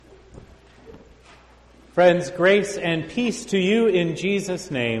Friends, grace and peace to you in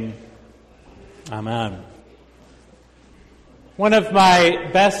Jesus' name. Amen. One of my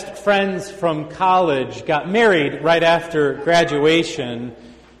best friends from college got married right after graduation,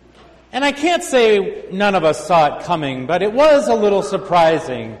 and I can't say none of us saw it coming, but it was a little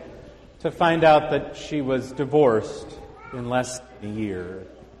surprising to find out that she was divorced in less than a year.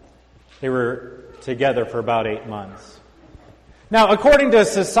 They were together for about 8 months. Now, according to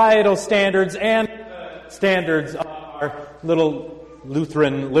societal standards and standards of our little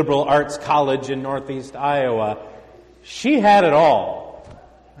Lutheran liberal arts college in northeast Iowa, she had it all.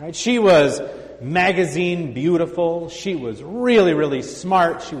 Right? She was magazine beautiful. She was really, really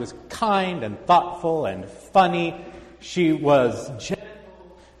smart. She was kind and thoughtful and funny. She was gentle.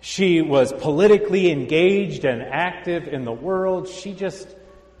 She was politically engaged and active in the world.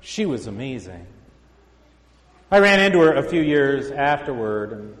 She was amazing. I ran into her a few years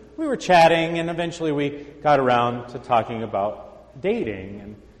afterward, and we were chatting, and eventually we got around to talking about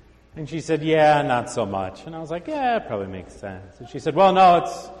dating. And she said, yeah, not so much. And I was like, yeah, it probably makes sense. And she said, well, no,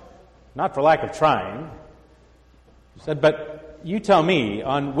 it's not for lack of trying. She said, but you tell me,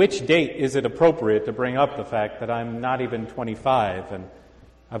 on which date is it appropriate to bring up the fact that I'm not even 25 and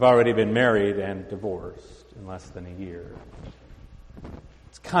I've already been married and divorced in less than a year?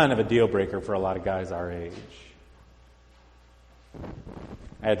 It's kind of a deal breaker for a lot of guys our age.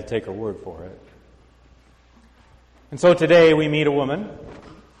 I had to take her word for it. And so today we meet a woman.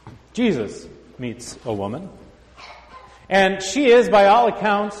 Jesus meets a woman. And she is, by all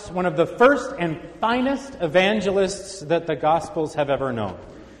accounts, one of the first and finest evangelists that the Gospels have ever known.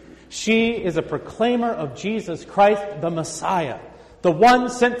 She is a proclaimer of Jesus Christ, the Messiah, the one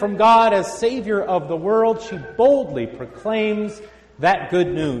sent from God as Savior of the world. She boldly proclaims that good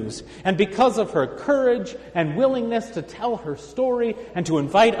news. And because of her courage and willingness to tell her story and to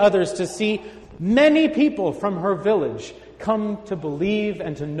invite others to see, many people from her village come to believe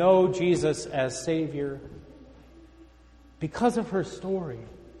and to know Jesus as Savior. Because of her story,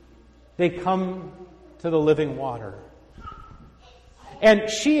 they come to the living water. And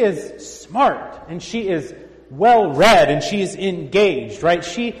she is smart, and she is well-read, and she is engaged, right?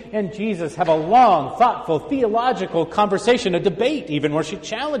 She and Jesus have a long, thoughtful, theological conversation, a debate even, where she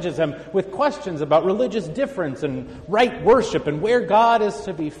challenges him with questions about religious difference and right worship and where God is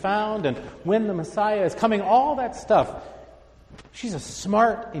to be found and when the Messiah is coming, all that stuff. She's a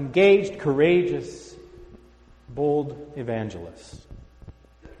smart, engaged, courageous, bold evangelist.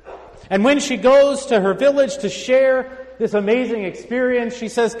 And when she goes to her village to share this amazing experience, she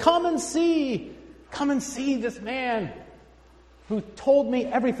says, come and see this man who told me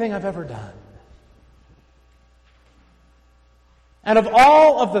everything I've ever done. And of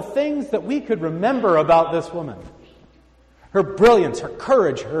all of the things that we could remember about this woman, her brilliance, her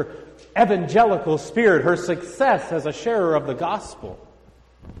courage, her evangelical spirit, her success as a sharer of the gospel,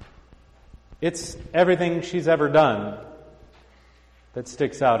 it's everything she's ever done that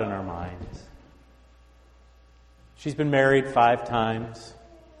sticks out in our minds. She's been married 5 times.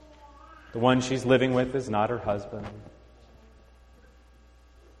 The one she's living with is not her husband.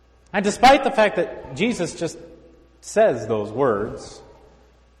 And despite the fact that Jesus just says those words,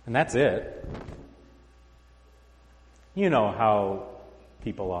 and that's it, you know how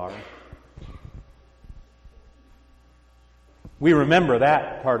people are. We remember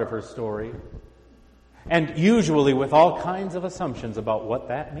that part of her story, and usually with all kinds of assumptions about what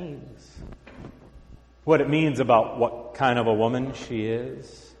that means, what it means about what kind of a woman she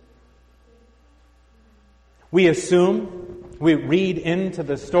is. We assume, we read into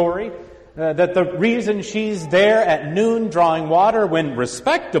the story that the reason she's there at noon drawing water when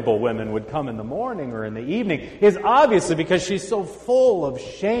respectable women would come in the morning or in the evening is obviously because she's so full of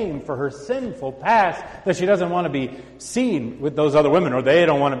shame for her sinful past that she doesn't want to be seen with those other women, or they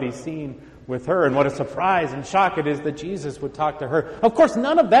don't want to be seen with her. And what a surprise and shock it is that Jesus would talk to her. Of course,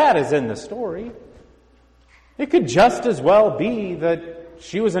 none of that is in the story. It could just as well be that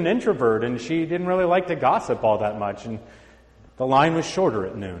she was an introvert and she didn't really like to gossip all that much, and the line was shorter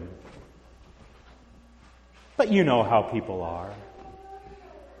at noon. But you know how people are.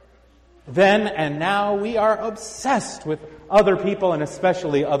 Then and now we are obsessed with other people, and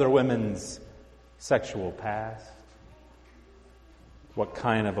especially other women's sexual past. What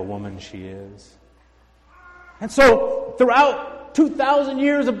kind of a woman she is. And so throughout 2,000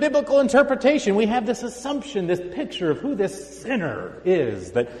 years of biblical interpretation, we have this assumption, this picture of who this sinner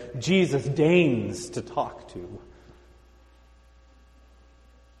is that Jesus deigns to talk to.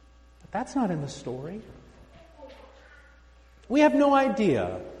 But that's not in the story. We have no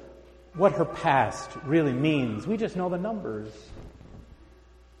idea what her past really means. We just know the numbers.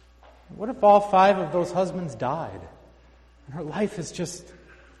 What if all 5 of those husbands died? And her life is just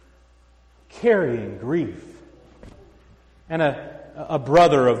carrying grief. And a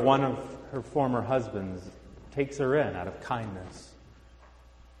brother of one of her former husbands takes her in out of kindness.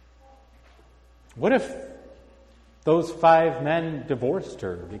 What if those 5 men divorced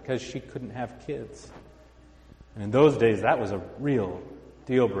her because she couldn't have kids? And in those days, that was a real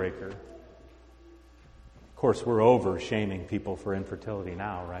deal breaker. Of course, we're over shaming people for infertility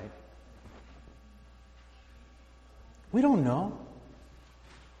now, right? We don't know.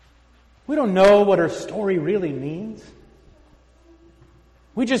 We don't know what her story really means.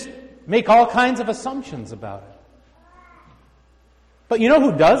 We just make all kinds of assumptions about it. But you know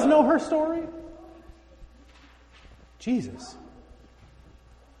who does know her story? Jesus.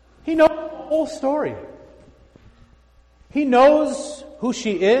 He knows the whole story. He knows who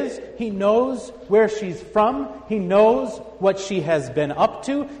she is. He knows where she's from. He knows what she has been up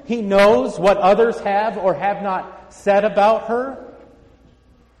to. He knows what others have or have not said about her.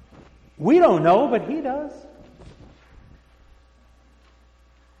 We don't know, but He does.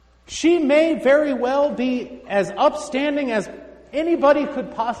 She may very well be as upstanding as anybody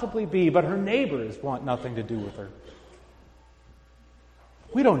could possibly be, but her neighbors want nothing to do with her.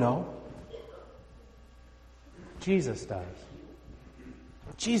 We don't know. Jesus does.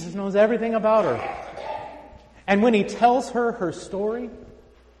 Jesus knows everything about her. And when He tells her her story,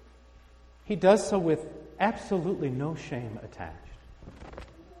 He does so with absolutely no shame attached.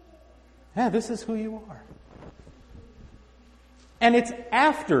 Yeah, this is who you are. And it's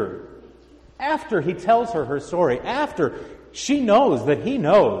after He tells her her story, after she knows that He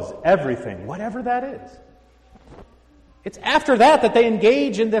knows everything, whatever that is. It's after that they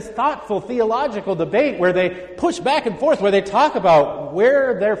engage in this thoughtful theological debate where they push back and forth, where they talk about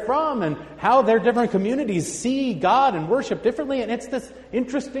where they're from and how their different communities see God and worship differently, and it's this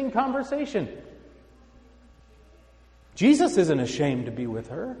interesting conversation. Jesus isn't ashamed to be with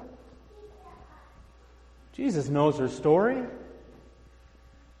her. Jesus knows her story,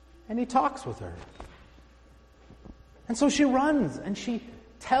 and He talks with her. And so she runs and she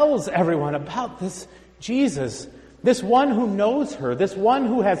tells everyone about this Jesus, this one who knows her, this one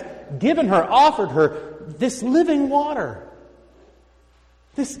who has given her, offered her this living water,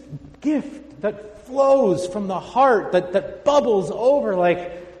 this gift that flows from the heart, that bubbles over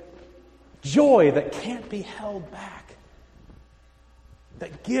like joy that can't be held back,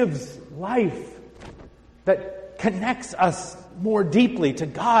 that gives life, that connects us more deeply to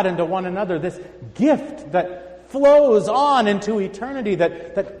God and to one another, this gift that flows on into eternity,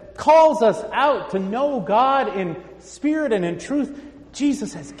 that calls us out to know God in spirit and in truth.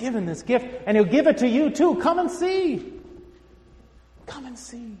 Jesus has given this gift, and He'll give it to you too. Come and see. Come and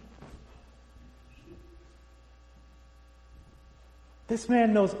see. This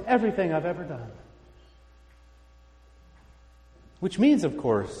man knows everything I've ever done. Which means, of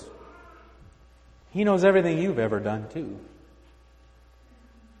course, He knows everything you've ever done too.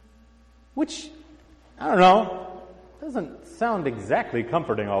 Which, I don't know, doesn't sound exactly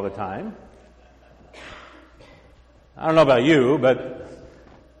comforting all the time. I don't know about you, but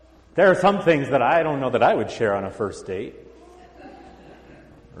there are some things that I don't know that I would share on a first date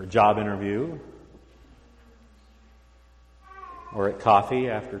or a job interview or at coffee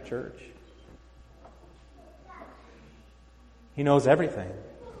after church. He knows everything.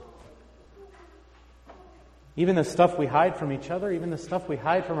 Even the stuff we hide from each other, even the stuff we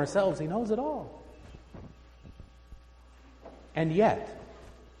hide from ourselves, He knows it all. And yet,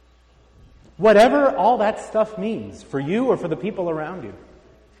 whatever all that stuff means for you or for the people around you,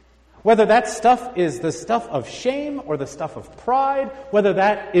 whether that stuff is the stuff of shame or the stuff of pride, whether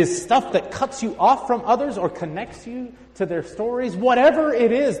that is stuff that cuts you off from others or connects you to their stories, whatever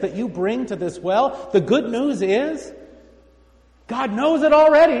it is that you bring to this well, the good news is God knows it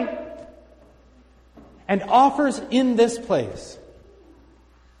already and offers in this place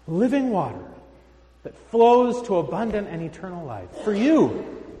living water that flows to abundant and eternal life for you,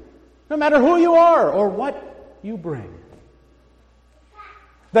 no matter who you are or what you bring.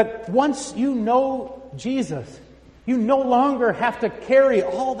 That once you know Jesus, you no longer have to carry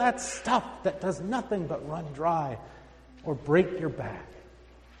all that stuff that does nothing but run dry or break your back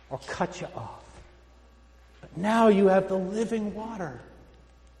or cut you off. But now you have the living water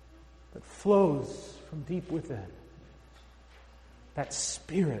that flows from deep within. That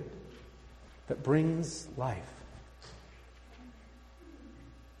Spirit that brings life.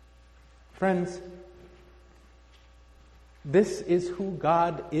 Friends, this is who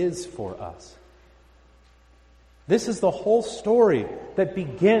God is for us. This is the whole story that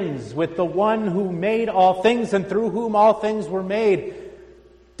begins with the one who made all things and through whom all things were made,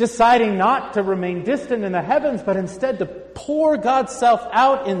 deciding not to remain distant in the heavens, but instead to pour God's self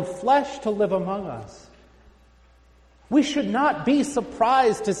out in flesh to live among us. We should not be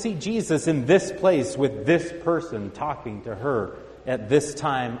surprised to see Jesus in this place with this person talking to her at this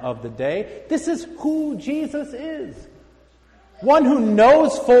time of the day. This is who Jesus is. One who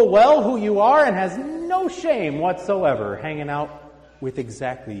knows full well who you are and has no shame whatsoever hanging out with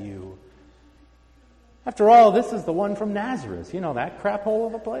exactly you. After all, this is the one from Nazareth. You know, that crap hole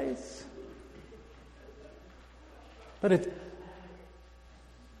of a place. But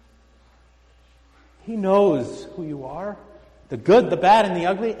He knows who you are, the good, the bad, and the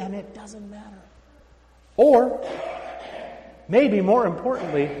ugly, and it doesn't matter. Or, maybe more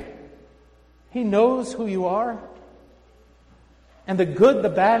importantly, He knows who you are, and the good, the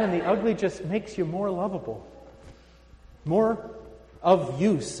bad, and the ugly just makes you more lovable, more of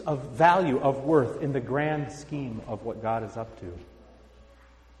use, of value, of worth in the grand scheme of what God is up to.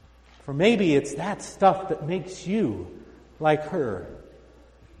 For maybe it's that stuff that makes you, like her,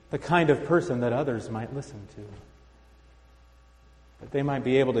 the kind of person that others might listen to. That they might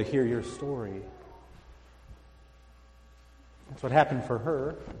be able to hear your story. That's what happened for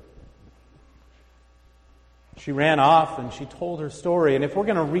her. She ran off and she told her story. And if we're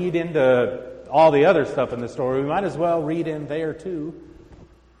going to read into all the other stuff in the story, we might as well read in there too.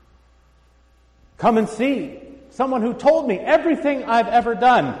 Come and see someone who told me everything I've ever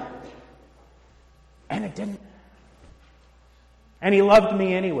done. And it didn't. And he loved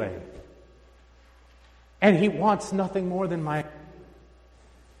me anyway. And he wants nothing more than my...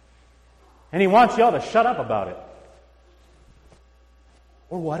 And he wants y'all to shut up about it.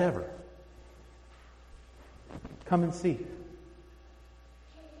 Or whatever. Come and see.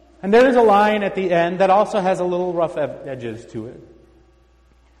 And there's a line at the end that also has a little rough edges to it.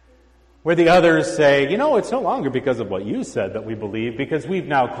 Where the others say, you know, it's no longer because of what you said that we believe, because we've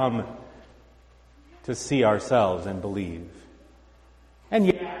now come to see ourselves and believe. And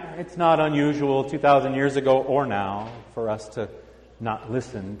yeah, it's not unusual 2,000 years ago or now for us to not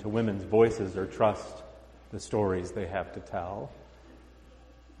listen to women's voices or trust the stories they have to tell.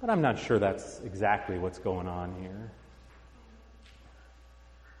 But I'm not sure that's exactly what's going on here.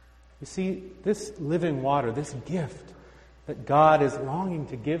 You see, this living water, this gift that God is longing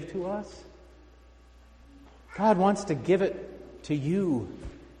to give to us, God wants to give it to you.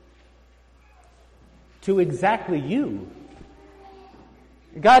 To exactly you.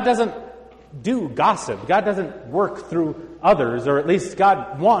 God doesn't do gossip. God doesn't work through others, or at least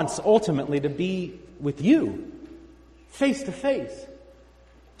God wants ultimately to be with you, face to face,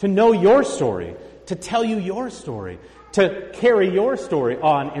 to know your story, to tell you your story, to carry your story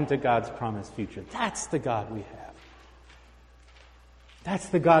on into God's promised future. That's the God we have. That's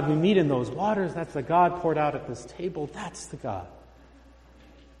the God we meet in those waters. That's the God poured out at this table. That's the God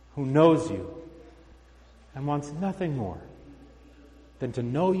who knows you and wants nothing more than to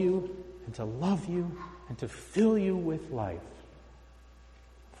know you and to love you and to fill you with life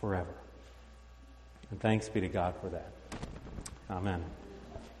forever. And thanks be to God for that. Amen.